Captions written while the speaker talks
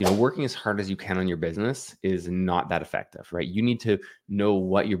working as hard as you can on your business is not that effective, right? You need to know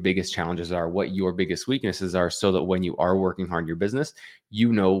what your biggest challenges are, what your biggest weaknesses are, so that when you are working hard in your business,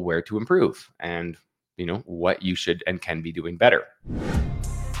 you know where to improve and what you should and can be doing better.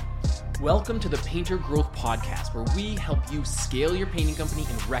 Welcome to the Painter Growth Podcast, where we help you scale your painting company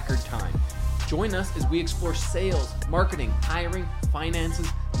in record time. Join us as we explore sales, marketing, hiring, finances,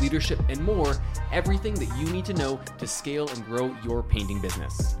 leadership, and more, everything that you need to know to scale and grow your painting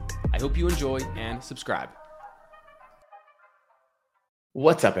business. I hope you enjoy and subscribe.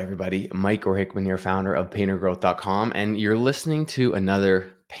 What's up, everybody? Mike Hickman here, founder of PainterGrowth.com, and you're listening to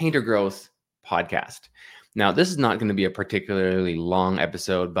another Painter Growth podcast. Now, this is not going to be a particularly long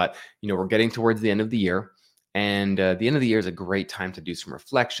episode, but we're getting towards the end of the year, and the end of the year is a great time to do some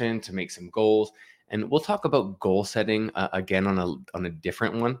reflection, to make some goals, and we'll talk about goal setting again on a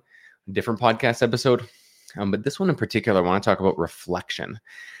different podcast episode. But this one in particular, I want to talk about reflection,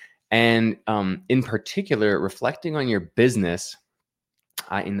 and in particular, reflecting on your business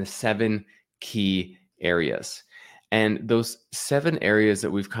in the 7 key areas. And those 7 areas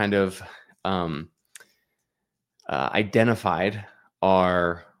that we've kind of identified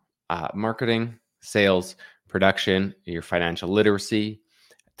are marketing, sales, production, your financial literacy,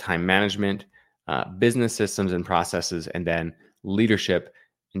 time management, business systems and processes, and then leadership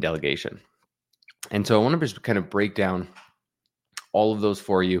and delegation. And so I want to just kind of break down all of those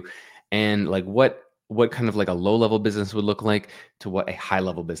for you, and like what kind of like a low-level business would look like to what a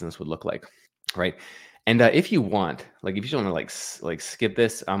high-level business would look like, right? And if you want, if you just want to like skip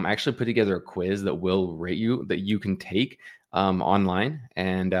this, I actually put together a quiz that will rate you, that you can take online,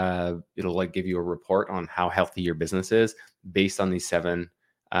 and it'll give you a report on how healthy your business is based on these 7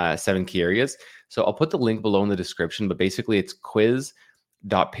 key areas. So I'll put the link below in the description, but basically it's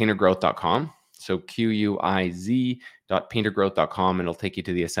quiz.paintergrowth.com. So quiz.paintergrowth.com, and it'll take you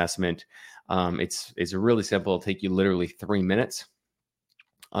to the assessment. It's really simple. It'll take you literally 3 minutes,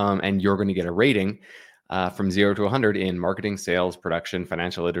 and you're going to get a rating from 0 to 100 in marketing, sales, production,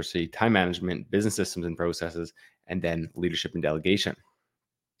 financial literacy, time management, business systems and processes, and then leadership and delegation.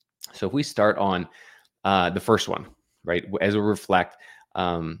 So if we start on the first one, right, as we reflect,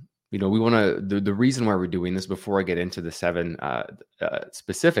 we want to, the reason why we're doing this, before I get into the 7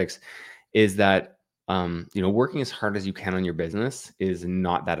 specifics, is that working as hard as you can on your business is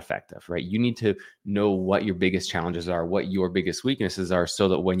not that effective, right? You need to know what your biggest challenges are, what your biggest weaknesses are, so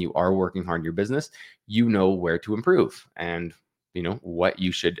that when you are working hard in your business, you know where to improve and what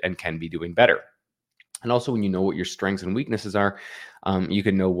you should and can be doing better. And also, when you know what your strengths and weaknesses are, you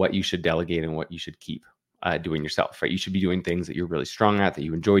can know what you should delegate and what you should keep doing yourself, right? You should be doing things that you're really strong at, that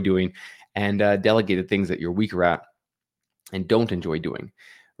you enjoy doing, and delegate the things that you're weaker at and don't enjoy doing,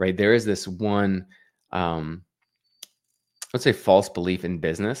 right? There is this one, let's say, false belief in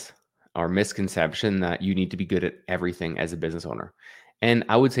business or misconception that you need to be good at everything as a business owner. And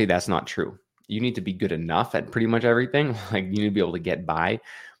I would say that's not true. You need to be good enough at pretty much everything. You need to be able to get by.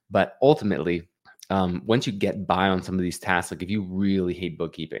 But ultimately, once you get by on some of these tasks, if you really hate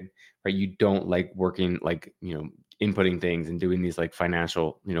bookkeeping, right, you don't like working, inputting things and doing these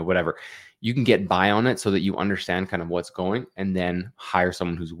financial, whatever, you can get by on it so that you understand kind of what's going, and then hire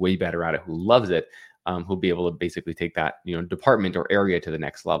someone who's way better at it, who loves it, who'll be able to basically take that, department or area to the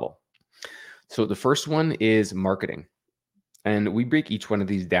next level. So the first one is marketing. And we break each one of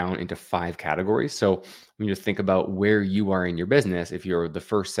these down into 5 categories. So when you think about where you are in your business, if you're the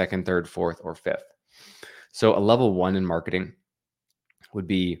first, second, third, fourth, or fifth. So a level 1 in marketing would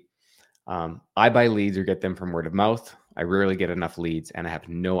be, I buy leads or get them from word of mouth. I rarely get enough leads, and I have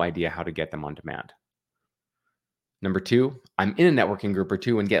no idea how to get them on demand. Number 2, I'm in a networking group or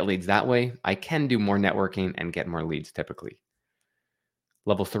 2 and get leads that way. I can do more networking and get more leads typically.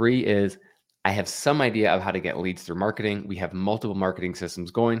 Level 3 is, I have some idea of how to get leads through marketing. We have multiple marketing systems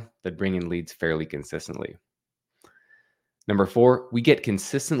going that bring in leads fairly consistently. Number 4, we get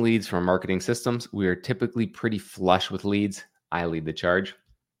consistent leads from marketing systems. We are typically pretty flush with leads. I lead the charge.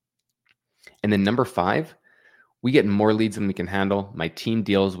 And then number 5, we get more leads than we can handle. My team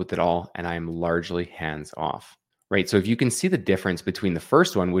deals with it all, and I am largely hands off, right? So if you can see the difference between the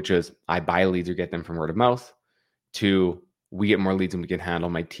first one, which is I buy leads or get them from word of mouth, to we get more leads than we can handle.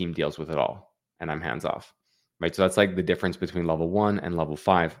 My team deals with it all, and I'm hands off, right? So that's the difference between level 1 and level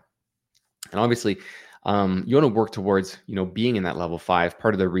 5. And obviously, you want to work towards, being in that level 5.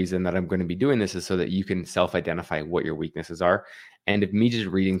 Part of the reason that I'm going to be doing this is so that you can self-identify what your weaknesses are. And if me just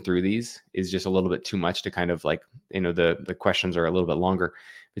reading through these is just a little bit too much to kind of the questions are a little bit longer,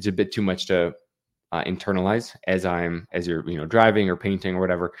 it's a bit too much to internalize as you're driving or painting or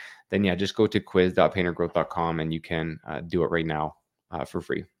whatever, then yeah, just go to quiz.paintergrowth.com and you can do it right now for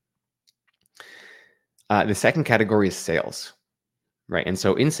free. The second category is sales, right? And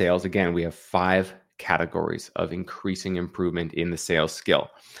so in sales, again, we have 5 categories of increasing improvement in the sales skill.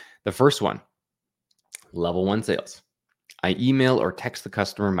 The first one, level 1 sales. I email or text the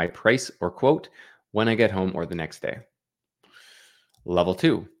customer my price or quote when I get home or the next day. Level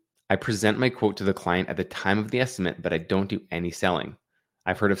 2, I present my quote to the client at the time of the estimate, but I don't do any selling.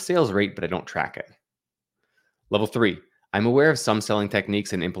 I've heard of sales rate, but I don't track it. Level 3, I'm aware of some selling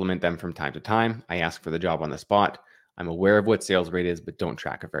techniques and implement them from time to time. I ask for the job on the spot. I'm aware of what sales rate is, but don't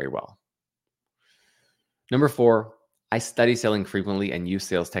track it very well. Number 4, I study selling frequently and use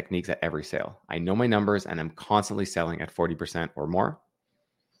sales techniques at every sale. I know my numbers and I'm constantly selling at 40% or more.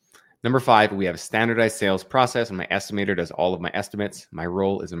 Number 5, we have a standardized sales process and my estimator does all of my estimates. My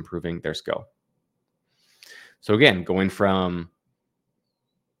role is improving their skill. So again, going from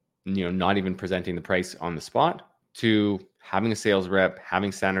not even presenting the price on the spot to having a sales rep,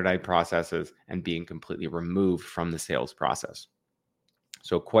 having standardized processes, and being completely removed from the sales process.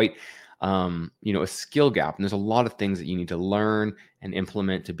 So quite a skill gap. And there's a lot of things that you need to learn and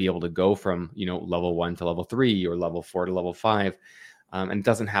implement to be able to go from, level 1 to level 3 or level 4 to level 5. And it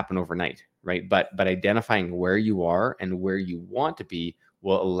doesn't happen overnight, right? But identifying where you are and where you want to be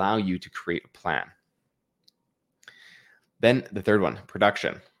will allow you to create a plan. Then the third one,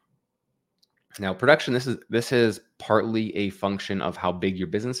 production. Now, production, this is partly a function of how big your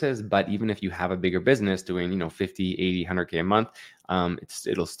business is, but even if you have a bigger business doing, 50, 80, 100K a month,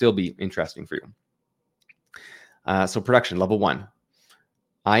 it'll still be interesting for you. So production, level 1.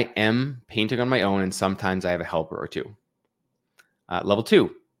 I am painting on my own and sometimes I have a helper or 2. Level 2,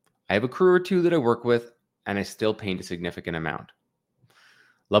 I have a crew or 2 that I work with and I still paint a significant amount.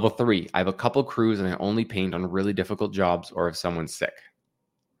 Level 3, I have a couple crews and I only paint on really difficult jobs or if someone's sick.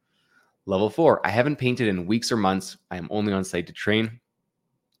 Level 4, I haven't painted in weeks or months. I am only on site to train.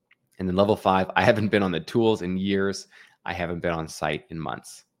 And then level 5, I haven't been on the tools in years. I haven't been on site in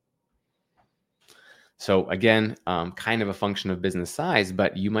months. So again, kind of a function of business size,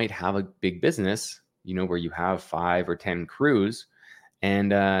 but you might have a big business, where you have 5 or 10 crews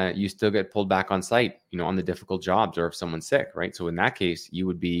and you still get pulled back on site, on the difficult jobs or if someone's sick, right? So in that case, you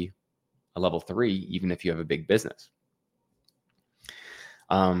would be a level 3, even if you have a big business.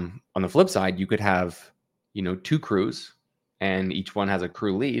 On the flip side, you could have, 2 crews and each one has a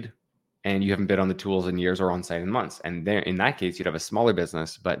crew lead and you haven't been on the tools in years or on site in months. And there, in that case, you'd have a smaller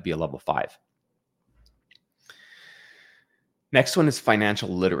business, but be a level 5. Next one is financial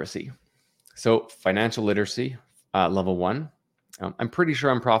literacy. So financial literacy, level 1, I'm pretty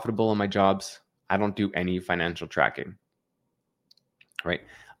sure I'm profitable in my jobs. I don't do any financial tracking, right?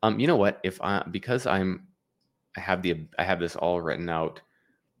 You know what? Because I have this all written out.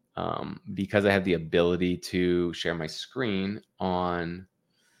 Because I have the ability to share my screen on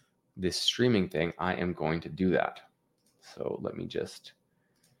this streaming thing, I am going to do that. So let me just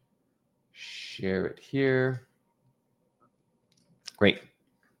share it here. Great.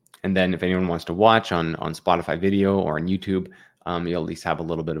 And then if anyone wants to watch on Spotify video or on YouTube, you'll at least have a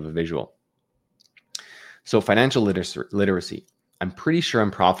little bit of a visual. So financial literacy. I'm pretty sure I'm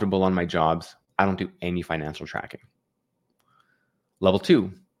profitable on my jobs. I don't do any financial tracking. Level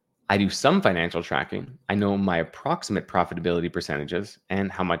 2. I do some financial tracking. I know my approximate profitability percentages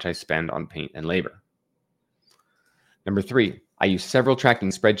and how much I spend on paint and labor. Number 3, I use several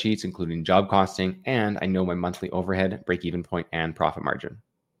tracking spreadsheets, including job costing, and I know my monthly overhead, break-even point, and profit margin.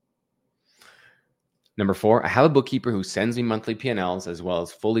 Number 4, I have a bookkeeper who sends me monthly P&Ls as well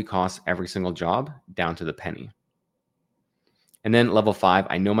as fully costs every single job down to the penny. And then level 5,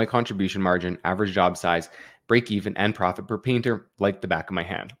 I know my contribution margin, average job size, break-even, and profit per painter like the back of my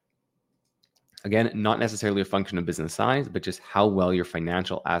hand. Again, not necessarily a function of business size, but just how well your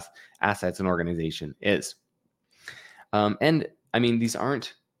financial assets and organization is. And I mean,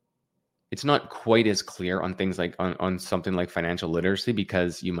 it's not quite as clear on things like on something like financial literacy,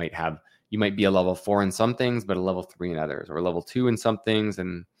 because you might be a level 4 in some things, but a level 3 in others, or a level 2 in some things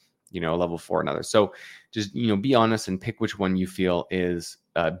and, a level 4 in others. So just, be honest and pick which one you feel is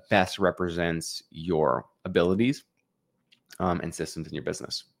best represents your abilities and systems in your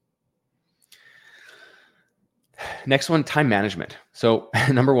business. Next one, time management. So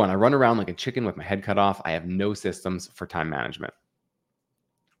number 1, I run around like a chicken with my head cut off. I have no systems for time management.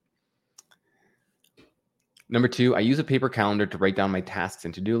 Number 2, I use a paper calendar to write down my tasks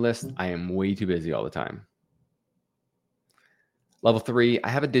and to-do lists. I am way too busy all the time. Level 3, I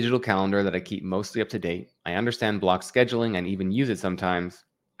have a digital calendar that I keep mostly up to date. I understand block scheduling and even use it sometimes.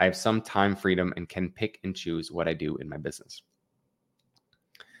 I have some time freedom and can pick and choose what I do in my business.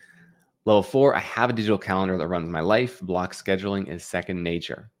 Level 4, I have a digital calendar that runs my life. Block scheduling is second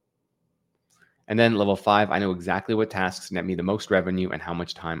nature. And then level 5, I know exactly what tasks net me the most revenue and how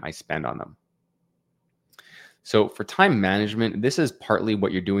much time I spend on them. So for time management, this is partly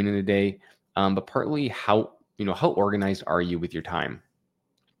what you're doing in a day, but partly how organized are you with your time?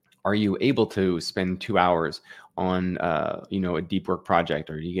 Are you able to spend 2 hours on a deep work project,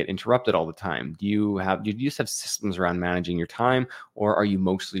 or do you get interrupted all the time? Do you just have systems around managing your time, or are you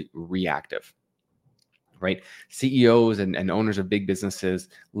mostly reactive? Right? CEOs and owners of big businesses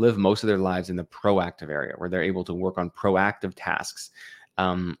live most of their lives in the proactive area where they're able to work on proactive tasks.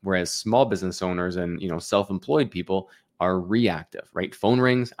 Whereas small business owners and self-employed people are reactive, right? Phone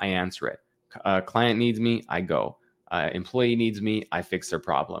rings, I answer it. Client needs me, I go. Employee needs me, I fix their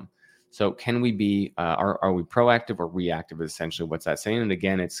problem. So can we be, are we proactive or reactive is essentially what's that saying? And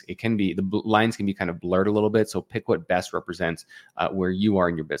again, the lines can be kind of blurred a little bit. So pick what best represents where you are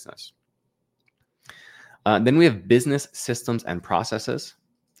in your business. Then we have business systems and processes.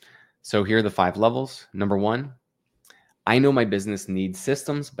 So here are the 5 levels. Number 1, I know my business needs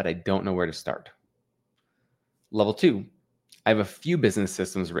systems, but I don't know where to start. Level 2, I have a few business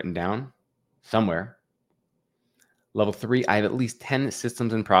systems written down somewhere. Level 3, I have at least 10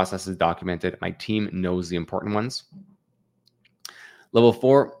 systems and processes documented. My team knows the important ones. Level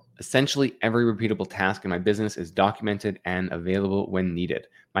 4, essentially every repeatable task in my business is documented and available when needed.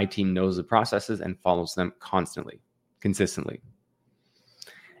 My team knows the processes and follows them consistently.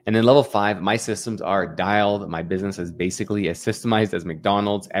 And then level 5, my systems are dialed. My business is basically as systemized as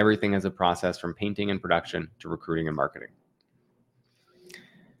McDonald's. Everything has a process from painting and production to recruiting and marketing.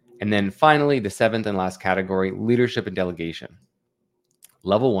 And then finally, the 7th and last category, leadership and delegation.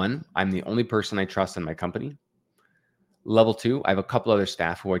 Level 1, I'm the only person I trust in my company. Level 2, I have a couple other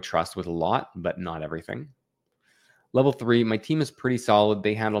staff who I trust with a lot, but not everything. Level 3, my team is pretty solid.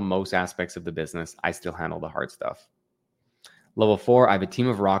 They handle most aspects of the business. I still handle the hard stuff. Level 4, I have a team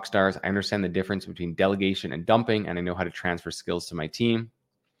of rock stars. I understand the difference between delegation and dumping, and I know how to transfer skills to my team.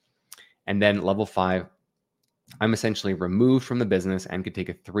 And then level 5, I'm essentially removed from the business and could take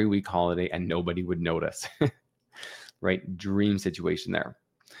a 3-week holiday and nobody would notice. Right? Dream situation there.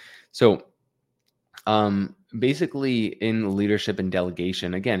 So basically in leadership and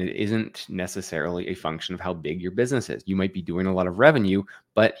delegation, again, it isn't necessarily a function of how big your business is. You might be doing a lot of revenue,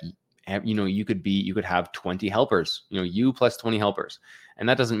 but you could have 20 helpers, you plus 20 helpers. And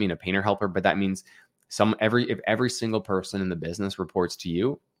that doesn't mean a painter helper, but that means if every single person in the business reports to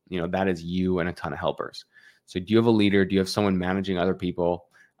you, that is you and a ton of helpers. So do you have a leader? Do you have someone managing other people?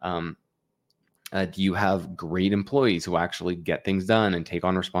 Do you have great employees who actually get things done and take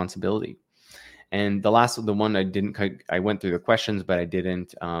on responsibility? And the one I went through the questions, but I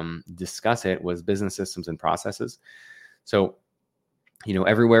didn't discuss it, was business systems and processes. So,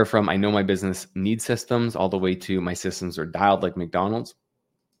 everywhere from I know my business needs systems all the way to my systems are dialed like McDonald's,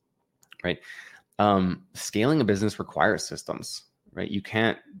 right? Scaling a business requires systems, right? You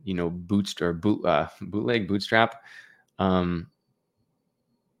can't, bootstrap,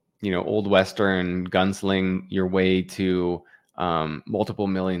 old Western gunsling your way to multiple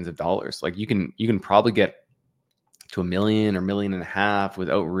millions of dollars. Like you can probably get to $1 million or $1.5 million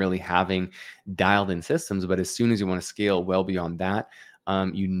without really having dialed in systems. But as soon as you want to scale well beyond that,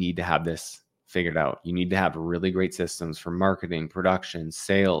 you need to have this figured out. You need to have really great systems for marketing, production,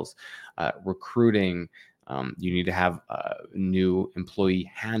 sales, recruiting. You need to have new employee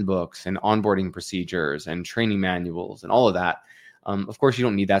handbooks and onboarding procedures and training manuals and all of that. Of course, you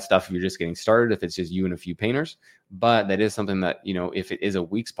don't need that stuff if you're just getting started, if it's just you and a few painters, but that is something that, if it is a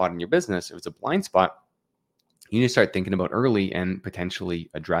weak spot in your business, if it's a blind spot, you need to start thinking about early and potentially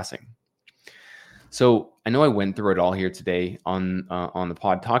addressing. So I know I went through it all here today on the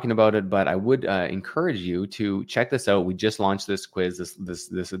pod talking about it, but I would encourage you to check this out. We just launched this quiz, this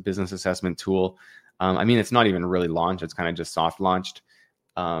business assessment tool. It's not even really launched. It's kind of just soft launched,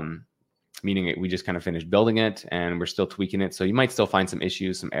 meaning we just kind of finished building it and we're still tweaking it. So you might still find some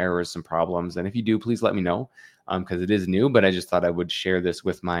issues, some errors, some problems. And if you do, please let me know because it is new, but I just thought I would share this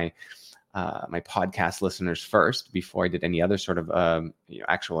with my podcast listeners first before I did any other sort of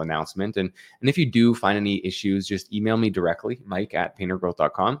actual announcement. And if you do find any issues, just email me directly,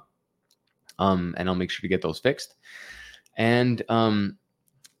 mike@paintergrowth.com. And I'll make sure to get those fixed. And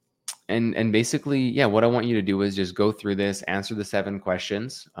basically, what I want you to do is just go through this, answer the 7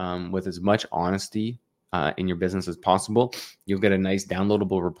 questions with as much honesty in your business as possible. You'll get a nice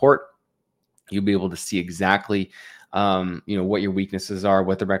downloadable report. You'll be able to see exactly what your weaknesses are,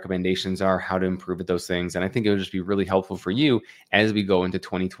 what the recommendations are, how to improve at those things. And I think it'll just be really helpful for you as we go into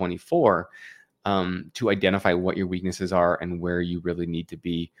 2024 to identify what your weaknesses are and where you really need to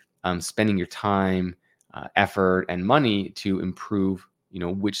be spending your time, effort, and money to improve,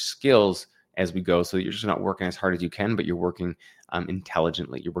 which skills as we go, so that you're just not working as hard as you can, but you're working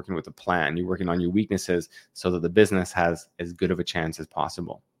intelligently. You're working with a plan. You're working on your weaknesses so that the business has as good of a chance as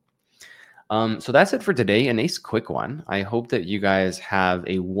possible. So that's it for today. A nice quick one. I hope that you guys have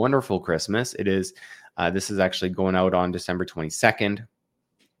a wonderful Christmas. This is actually going out on December 22nd.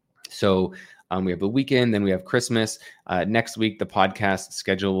 So we have the weekend, then we have Christmas. Next week, the podcast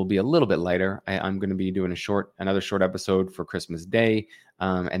schedule will be a little bit lighter. I'm going to be doing another short episode for Christmas Day.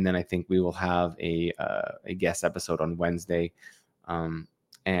 And then I think we will have a guest episode on Wednesday. And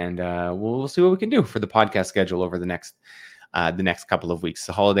we'll see what we can do for the podcast schedule over the next couple of weeks.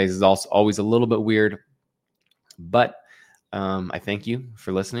 The holidays is also always a little bit weird, but I thank you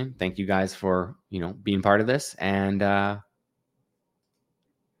for listening. Thank you guys for, being part of this, and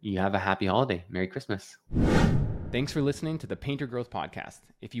you have a happy holiday. Merry Christmas. Thanks for listening to the Painter Growth Podcast.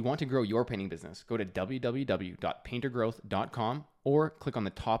 If you want to grow your painting business, go to www.paintergrowth.com or click on the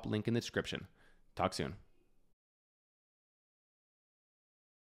top link in the description. Talk soon.